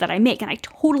cuisines that I make, and I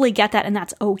totally get that, and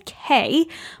that's okay.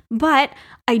 But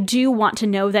I do want to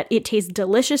know that it tastes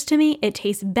delicious to me, it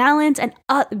tastes balanced, and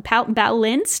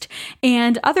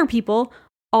other people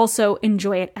also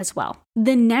enjoy it as well.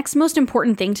 The next most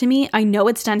important thing to me, I know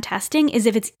it's done testing, is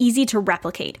if it's easy to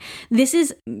replicate. This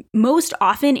is most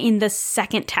often in the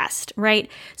second test, right?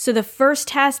 So the first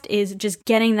test is just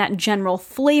getting that general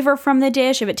flavor from the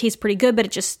dish. If it tastes pretty good, but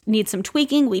it just needs some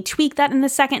tweaking, we tweak that in the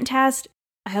second test.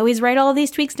 I always write all of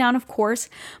these tweaks down, of course.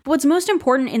 But what's most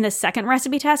important in the second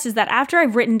recipe test is that after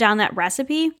I've written down that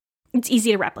recipe, it's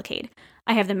easy to replicate.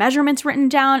 I have the measurements written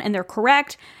down and they're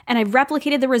correct, and I've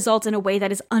replicated the results in a way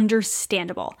that is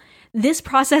understandable. This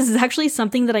process is actually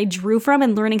something that I drew from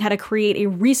in learning how to create a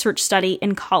research study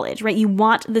in college, right? You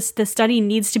want this, the study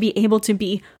needs to be able to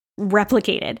be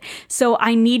replicated. So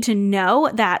I need to know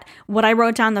that what I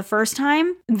wrote down the first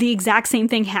time, the exact same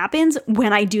thing happens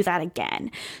when I do that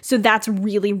again. So that's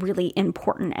really, really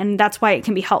important. And that's why it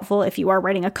can be helpful if you are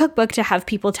writing a cookbook to have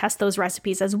people test those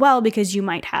recipes as well, because you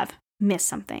might have missed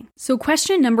something. So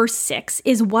question number 6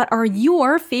 is, what are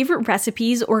your favorite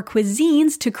recipes or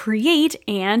cuisines to create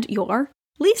and your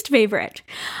least favorite?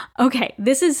 Okay,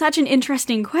 this is such an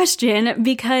interesting question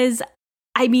because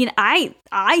I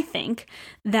think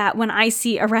that when I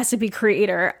see a recipe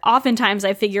creator, oftentimes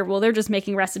I figure, well, they're just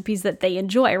making recipes that they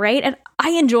enjoy, right? And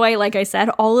I enjoy, like I said,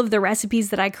 all of the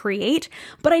recipes that I create,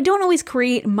 but I don't always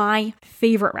create my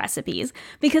favorite recipes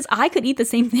because I could eat the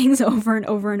same things over and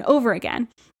over and over again.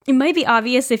 It might be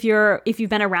obvious if you've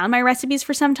been around my recipes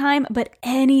for some time, but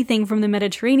anything from the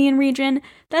Mediterranean region,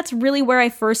 that's really where I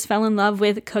first fell in love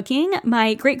with cooking.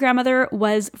 My great-grandmother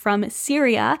was from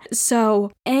Syria,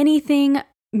 so anything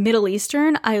Middle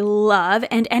Eastern I love,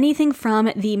 and anything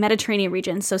from the Mediterranean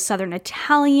region, so Southern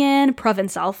Italian,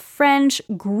 Provençal French,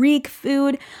 Greek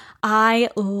food. I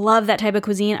love that type of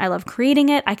cuisine. I love creating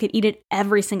it. I could eat it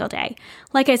every single day.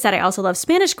 Like I said, I also love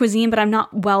Spanish cuisine, but I'm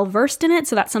not well versed in it,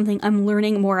 so that's something I'm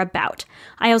learning more about.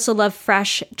 I also love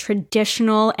fresh,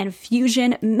 traditional, and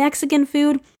fusion Mexican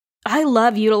food. I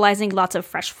love utilizing lots of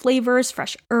fresh flavors,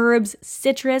 fresh herbs,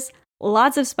 citrus,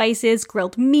 lots of spices,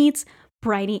 grilled meats,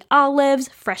 briny olives,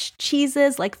 fresh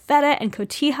cheeses like feta and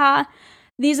cotija.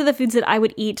 These are the foods that I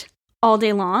would eat all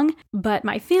day long, but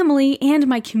my family and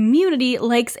my community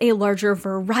likes a larger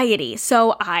variety.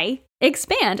 So I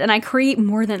expand and I create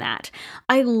more than that.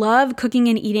 I love cooking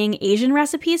and eating Asian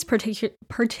recipes,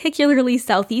 particularly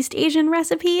Southeast Asian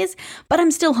recipes, but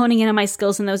I'm still honing in on my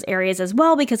skills in those areas as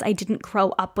well because I didn't grow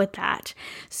up with that.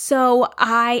 So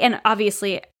and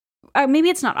obviously, maybe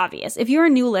it's not obvious. If you're a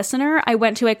new listener, I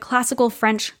went to a classical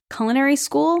French culinary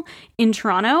school in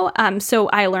Toronto. So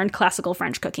I learned classical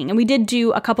French cooking. And we did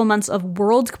do a couple months of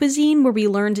world cuisine where we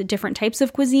learned different types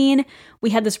of cuisine. We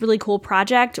had this really cool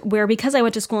project where, because I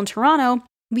went to school in Toronto,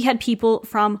 we had people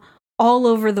from all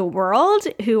over the world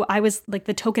who I was like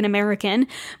the token American,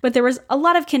 but there was a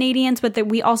lot of Canadians, but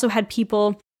we also had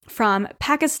people from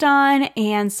Pakistan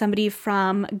and somebody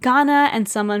from Ghana and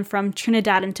someone from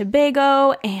Trinidad and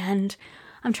Tobago, and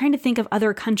I'm trying to think of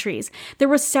other countries. There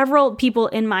were several people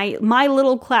in my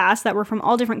little class that were from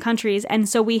all different countries, and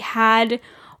so we had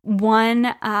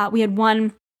one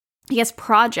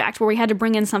project where we had to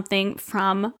bring in something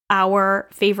from our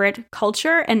favorite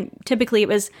culture, and typically it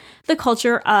was the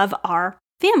culture of our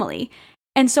family.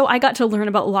 And so I got to learn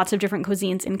about lots of different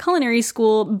cuisines in culinary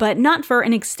school, but not for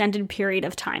an extended period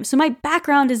of time. So my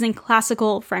background is in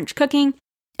classical French cooking.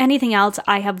 Anything else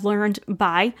I have learned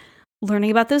by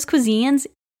learning about those cuisines,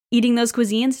 eating those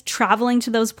cuisines, traveling to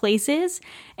those places,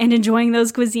 and enjoying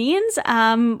those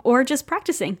cuisines, or just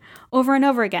practicing over and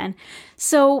over again.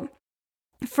 So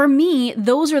for me,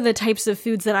 those are the types of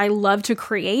foods that I love to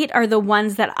create, are the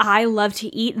ones that I love to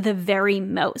eat the very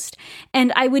most.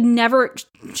 And I would never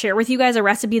share with you guys a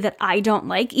recipe that I don't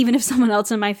like, even if someone else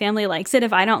in my family likes it.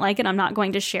 If I don't like it, I'm not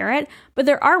going to share it. But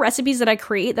there are recipes that I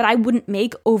create that I wouldn't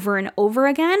make over and over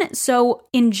again. So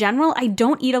in general, I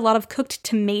don't eat a lot of cooked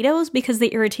tomatoes because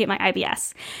they irritate my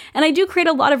IBS. And I do create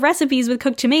a lot of recipes with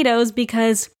cooked tomatoes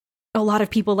because a lot of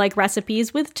people like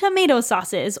recipes with tomato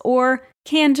sauces or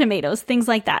canned tomatoes, things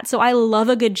like that. So I love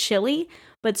a good chili,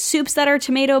 but soups that are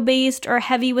tomato-based or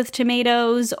heavy with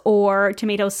tomatoes or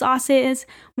tomato sauces.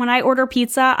 When I order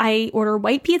pizza, I order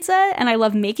white pizza, and I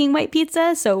love making white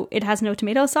pizza, so it has no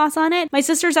tomato sauce on it. My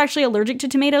sister's actually allergic to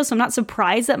tomatoes, so I'm not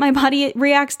surprised that my body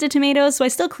reacts to tomatoes, so I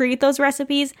still create those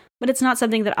recipes, but it's not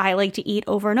something that I like to eat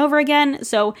over and over again.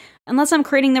 So unless I'm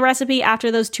creating the recipe after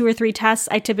those 2 or 3 tests,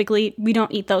 we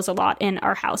don't eat those a lot in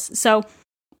our house. So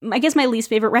I guess my least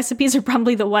favorite recipes are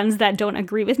probably the ones that don't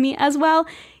agree with me as well.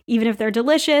 Even if they're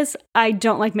delicious, I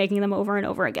don't like making them over and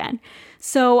over again.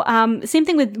 So same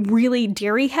thing with really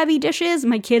dairy-heavy dishes.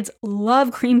 My kids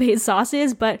love cream-based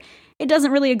sauces, but it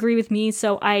doesn't really agree with me,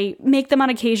 so I make them on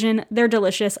occasion. They're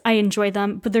delicious. I enjoy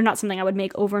them, but they're not something I would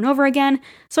make over and over again,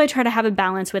 so I try to have a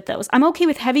balance with those. I'm okay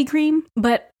with heavy cream,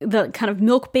 but the kind of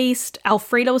milk-based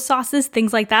Alfredo sauces,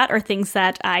 things like that, are things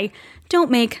that I don't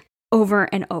make over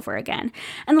and over again.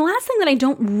 And the last thing that I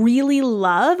don't really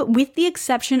love, with the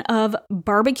exception of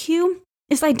barbecue,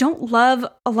 is I don't love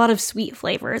a lot of sweet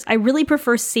flavors. I really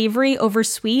prefer savory over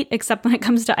sweet, except when it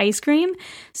comes to ice cream.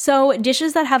 So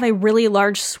dishes that have a really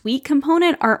large sweet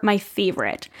component aren't my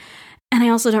favorite. And I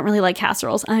also don't really like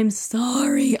casseroles. I'm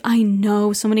sorry. I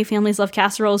know so many families love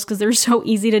casseroles because they're so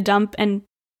easy to dump and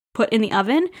put in the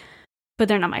oven, but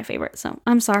they're not my favorite. So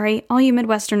I'm sorry. All you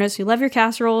Midwesterners who love your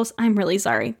casseroles, I'm really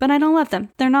sorry, but I don't love them.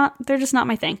 They're just not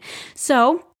my thing.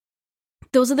 So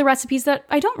those are the recipes that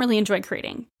I don't really enjoy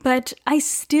creating, but I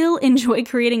still enjoy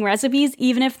creating recipes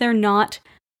even if they're not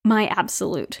my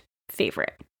absolute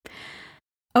favorite.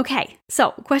 Okay,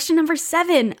 so question number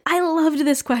 7. I loved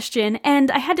this question and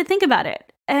I had to think about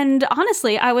it. And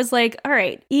honestly, I was like, all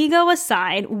right, ego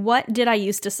aside, what did I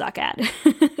used to suck at?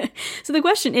 So the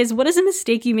question is, what is a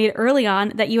mistake you made early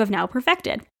on that you have now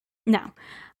perfected? Now,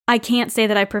 I can't say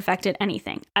that I perfected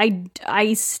anything.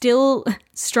 I still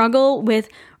struggle with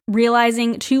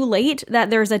realizing too late that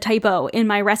there's a typo in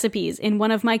my recipes, in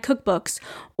one of my cookbooks,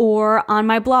 or on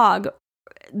my blog.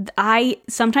 I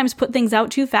sometimes put things out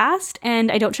too fast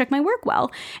and I don't check my work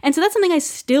well. And so that's something I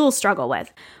still struggle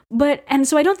with. And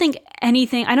so I don't think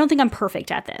I'm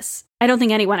perfect at this. I don't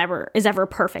think anyone is ever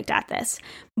perfect at this.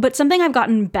 But something I've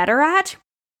gotten better at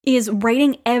is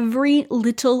writing every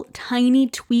little tiny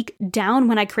tweak down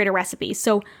when I create a recipe.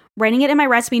 So writing it in my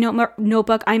recipe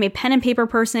notebook. I'm a pen and paper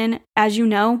person. As you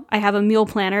know, I have a meal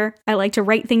planner. I like to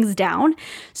write things down.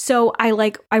 So I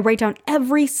write down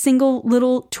every single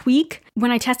little tweak. When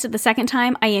I test it the second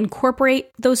time, I incorporate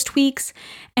those tweaks.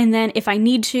 And then if I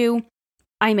need to,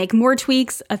 I make more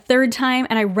tweaks a third time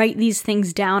and I write these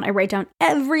things down. I write down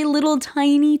every little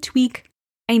tiny tweak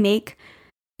I make.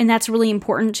 And that's really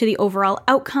important to the overall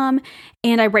outcome.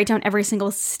 And I write down every single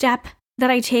step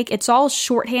that I take. It's all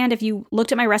shorthand. If you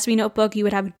looked at my recipe notebook, you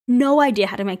would have no idea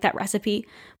how to make that recipe.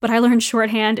 But I learned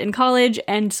shorthand in college,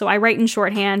 and so I write in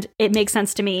shorthand. It makes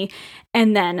sense to me.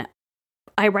 And then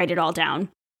I write it all down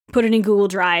put it in Google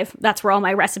Drive. That's where all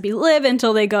my recipes live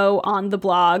until they go on the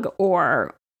blog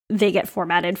or they get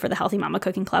formatted for the Healthy Mama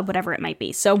Cooking Club, whatever it might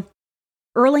be. So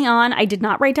early on, I did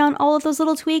not write down all of those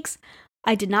little tweaks.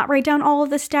 I did not write down all of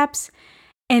the steps,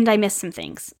 and I missed some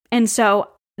things. And so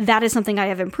that is something I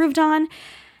have improved on.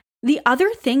 The other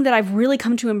thing that I've really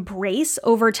come to embrace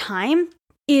over time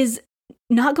is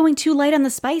not going too light on the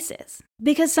spices,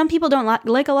 because some people don't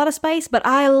like a lot of spice, but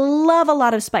I love a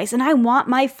lot of spice, and I want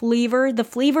the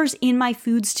flavors in my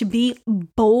foods to be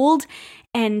bold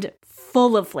and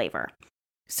full of flavor.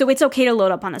 So it's okay to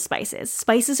load up on the spices.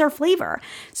 Spices are flavor.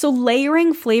 So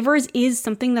layering flavors is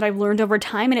something that I've learned over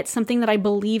time, and it's something that I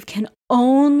believe can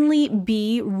only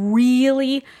be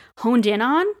really honed in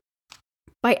on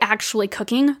by actually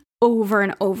cooking over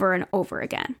and over and over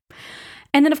again.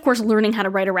 And then, of course, learning how to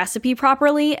write a recipe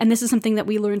properly. And this is something that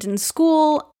we learned in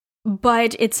school,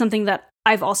 but it's something that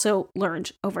I've also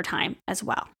learned over time as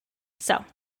well. So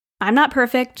I'm not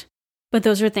perfect, but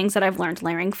those are things that I've learned: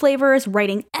 layering flavors,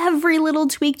 writing every little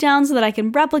tweak down so that I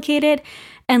can replicate it,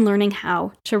 and learning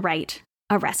how to write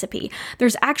a recipe.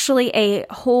 There's actually a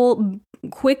whole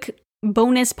quick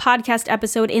bonus podcast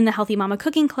episode in the Healthy Mama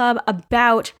Cooking Club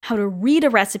about how to read a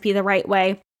recipe the right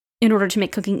way in order to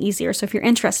make cooking easier. So if you're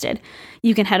interested,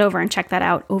 you can head over and check that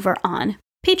out over on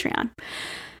Patreon.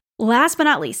 Last but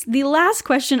not least, the last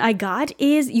question I got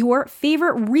is your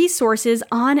favorite resources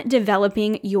on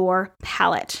developing your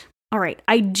palate. All right,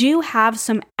 I do have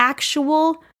some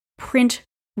actual print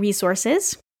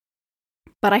resources,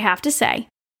 but I have to say,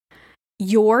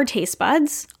 your taste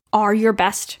buds are your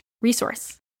best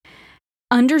resource.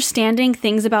 Understanding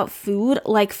things about food,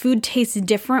 like food tastes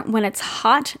different when it's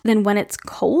hot than when it's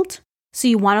cold. So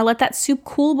you want to let that soup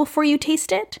cool before you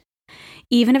taste it.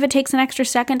 Even if it takes an extra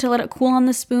second to let it cool on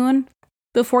the spoon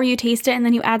before you taste it and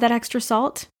then you add that extra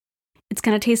salt, it's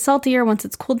going to taste saltier once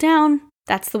it's cooled down.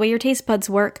 That's the way your taste buds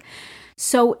work.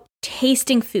 So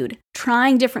tasting food,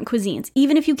 trying different cuisines,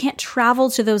 even if you can't travel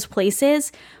to those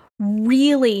places,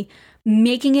 really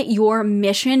making it your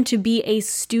mission to be a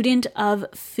student of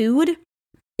food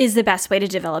is the best way to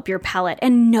develop your palate.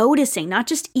 And noticing, not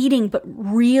just eating, but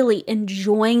really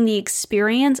enjoying the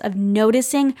experience of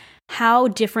noticing how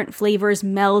different flavors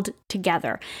meld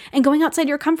together and going outside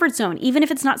your comfort zone. Even if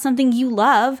it's not something you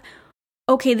love,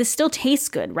 okay, this still tastes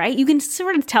good, right? You can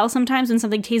sort of tell sometimes when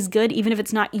something tastes good, even if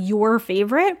it's not your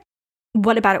favorite.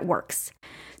 What about it works?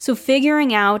 So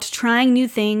figuring out, trying new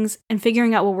things, and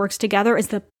figuring out what works together is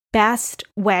the best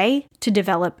way to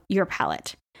develop your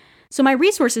palate. So my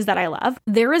resources that I love,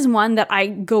 there is one that I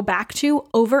go back to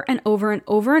over and over and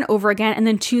over and over again, and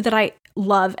then two that I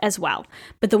love as well.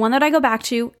 But the one that I go back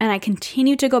to, and I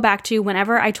continue to go back to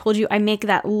whenever I told you I make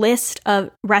that list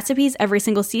of recipes every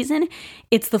single season,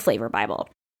 it's the Flavor Bible.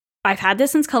 I've had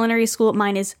this since culinary school.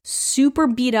 Mine is super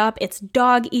beat up. It's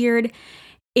dog-eared.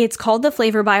 It's called the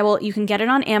Flavor Bible. You can get it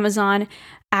on Amazon.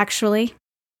 Actually,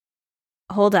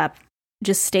 hold up.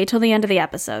 Just stay till the end of the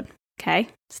episode. Okay,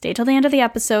 stay till the end of the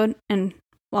episode and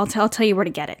I'll tell you where to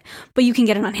get it. But you can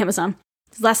get it on Amazon.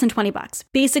 It's less than $20.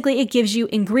 Basically, it gives you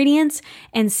ingredients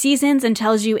and seasons and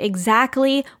tells you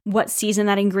exactly what season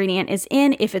that ingredient is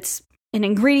in, if it's an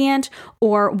ingredient,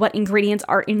 or what ingredients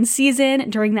are in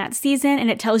season during that season. And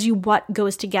it tells you what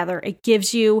goes together. It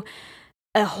gives you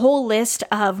a whole list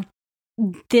of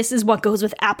this is what goes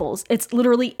with apples. It's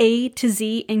literally A to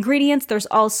Z ingredients. There's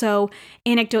also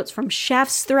anecdotes from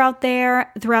chefs throughout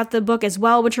the book as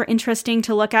well, which are interesting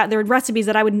to look at. There are recipes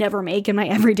that I would never make in my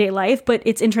everyday life, but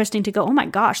it's interesting to go, oh my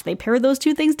gosh, they paired those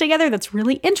two things together. That's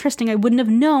really interesting. I wouldn't have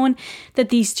known that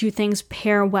these two things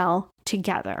pair well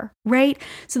together, right?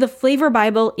 So the Flavor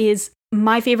Bible is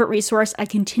my favorite resource. I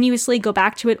continuously go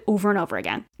back to it over and over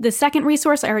again. The second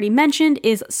resource I already mentioned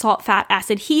is Salt, Fat,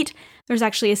 Acid, Heat. There's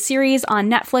actually a series on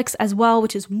Netflix as well,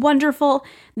 which is wonderful.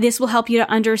 This will help you to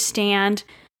understand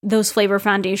those flavor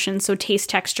foundations, so taste,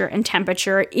 texture, and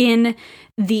temperature in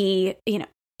the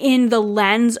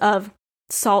lens of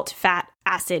salt, fat,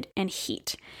 acid, and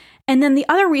heat. And then the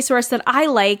other resource that I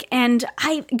like, and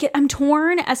I'm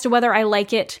torn as to whether I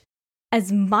like it as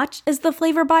much as the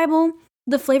Flavor Bible.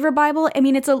 The Flavor Bible, I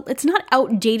mean, it's not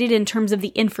outdated in terms of the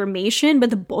information, but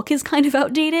the book is kind of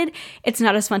outdated. It's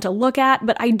not as fun to look at,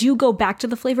 but I do go back to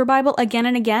the Flavor Bible again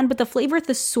and again. But the Flavor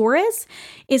Thesaurus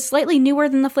is slightly newer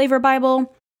than the Flavor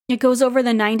Bible. It goes over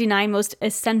the 99 most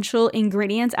essential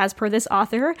ingredients as per this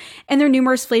author, and their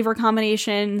numerous flavor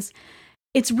combinations.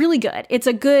 It's really good. It's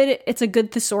a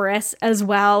good thesaurus as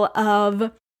well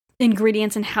of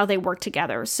ingredients and how they work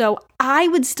together. So I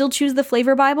would still choose the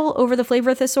Flavor Bible over the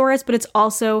Flavor Thesaurus, but it's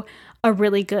also a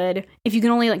really good, if you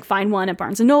can only find one at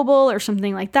Barnes & Noble or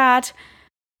something like that,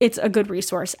 it's a good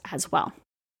resource as well.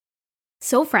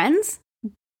 So friends,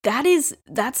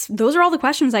 those are all the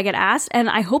questions I get asked, and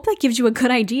I hope that gives you a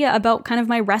good idea about kind of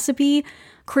my recipe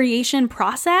creation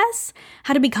process,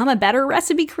 how to become a better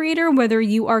recipe creator, whether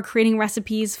you are creating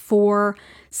recipes for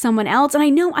someone else. And I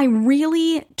know I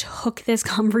really took this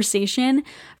conversation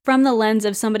from the lens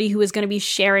of somebody who is going to be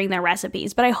sharing their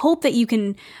recipes, but I hope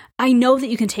that I know that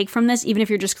you can take from this, even if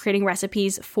you're just creating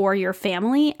recipes for your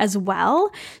family as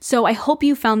well. So I hope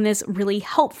you found this really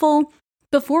helpful.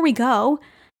 Before we go,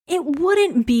 it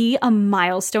wouldn't be a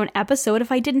milestone episode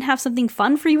if I didn't have something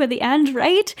fun for you at the end,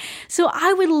 right? So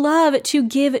I would love to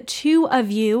give 2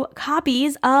 of you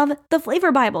copies of the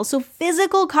Flavor Bible. So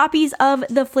physical copies of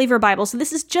the Flavor Bible. So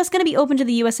this is just going to be open to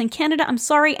the US and Canada. I'm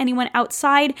sorry, anyone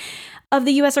outside of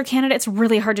the US or Canada, it's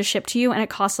really hard to ship to you and it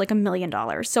costs like $1 million.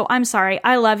 So I'm sorry,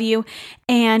 I love you.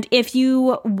 And if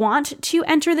you want to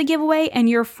enter the giveaway and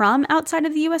you're from outside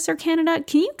of the US or Canada,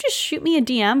 can you just shoot me a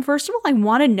DM? First of all, I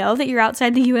want to know that you're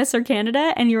outside the US or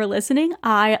Canada and you're listening.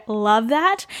 I love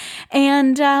that.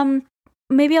 And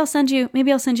maybe I'll send you a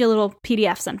little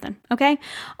PDF something, okay?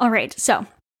 All right, so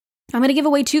I'm going to give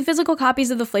away 2 physical copies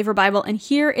of the Flavor Bible, and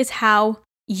here is how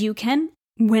you can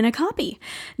win a copy.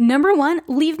 Number 1,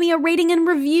 leave me a rating and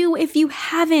review if you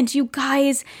haven't. You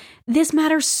guys, this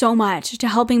matters so much to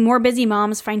helping more busy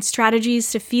moms find strategies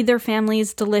to feed their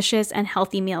families delicious and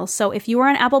healthy meals. So if you are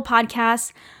on Apple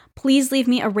Podcasts, please leave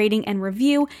me a rating and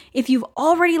review. If you've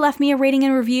already left me a rating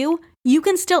and review, you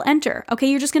can still enter, okay?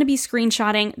 You're just going to be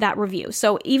screenshotting that review.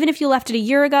 So even if you left it a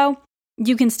year ago,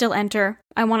 you can still enter.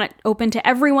 I want it open to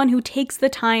everyone who takes the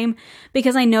time,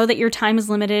 because I know that your time is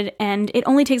limited and it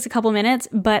only takes a couple minutes,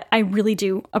 but I really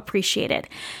do appreciate it.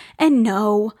 And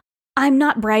no, I'm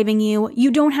not bribing you. You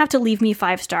don't have to leave me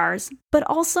 5 stars. But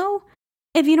also,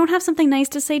 if you don't have something nice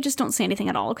to say, just don't say anything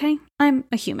at all, okay? I'm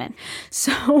a human.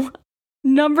 So,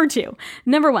 number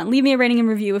 1, leave me a rating and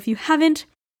review if you haven't.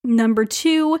 Number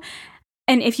 2,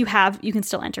 and if you have, you can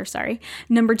still enter, sorry.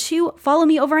 Number 2, follow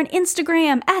me over on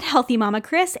Instagram at Healthy Mama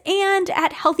Chris and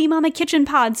at Healthy Mama Kitchen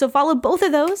Pod. So follow both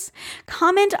of those.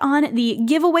 Comment on the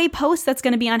giveaway post that's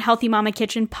going to be on Healthy Mama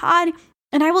Kitchen Pod,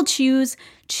 and I will choose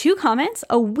 2 comments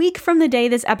a week from the day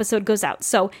this episode goes out.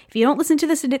 So if you don't listen to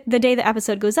this the day the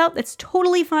episode goes out, that's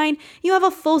totally fine. You have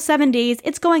a full 7 days.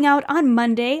 It's going out on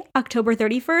Monday, October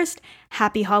 31st.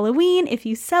 Happy Halloween if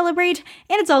you celebrate.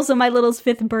 And it's also my little's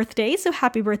 5th birthday, so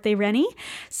happy birthday, Rennie.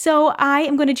 So I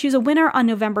am going to choose a winner on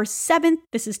November 7th.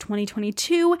 This is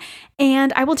 2022.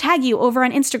 And I will tag you over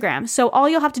on Instagram. So all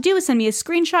you'll have to do is send me a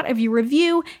screenshot of your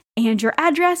review and your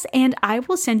address, and I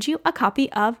will send you a copy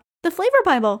of the Flavor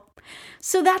Bible.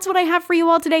 So that's what I have for you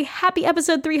all today. Happy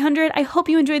episode 300. I hope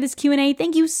you enjoyed this Q&A.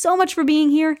 Thank you so much for being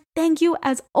here. Thank you,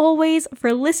 as always,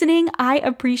 for listening. I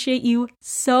appreciate you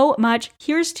so much.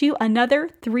 Here's to another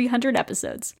 300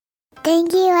 episodes.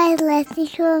 Thank you for listening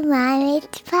to Mommy's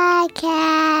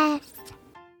podcast.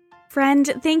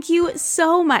 Friend, thank you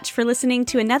so much for listening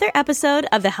to another episode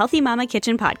of the Healthy Mama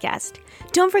Kitchen podcast.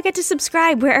 Don't forget to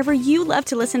subscribe wherever you love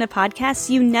to listen to podcasts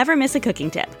so you never miss a cooking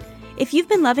tip. If you've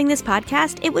been loving this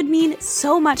podcast, it would mean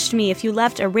so much to me if you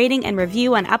left a rating and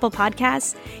review on Apple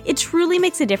Podcasts. It truly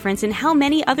makes a difference in how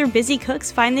many other busy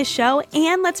cooks find this show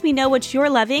and lets me know what you're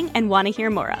loving and want to hear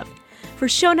more of. For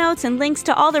show notes and links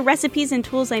to all the recipes and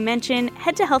tools I mention,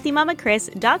 head to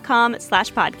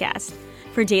healthymamachris.com/podcast.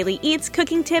 For daily eats,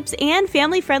 cooking tips, and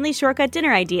family-friendly shortcut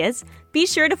dinner ideas, be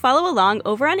sure to follow along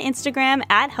over on Instagram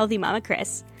at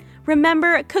healthymamachris.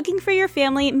 Remember, cooking for your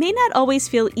family may not always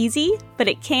feel easy, but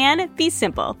it can be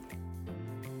simple.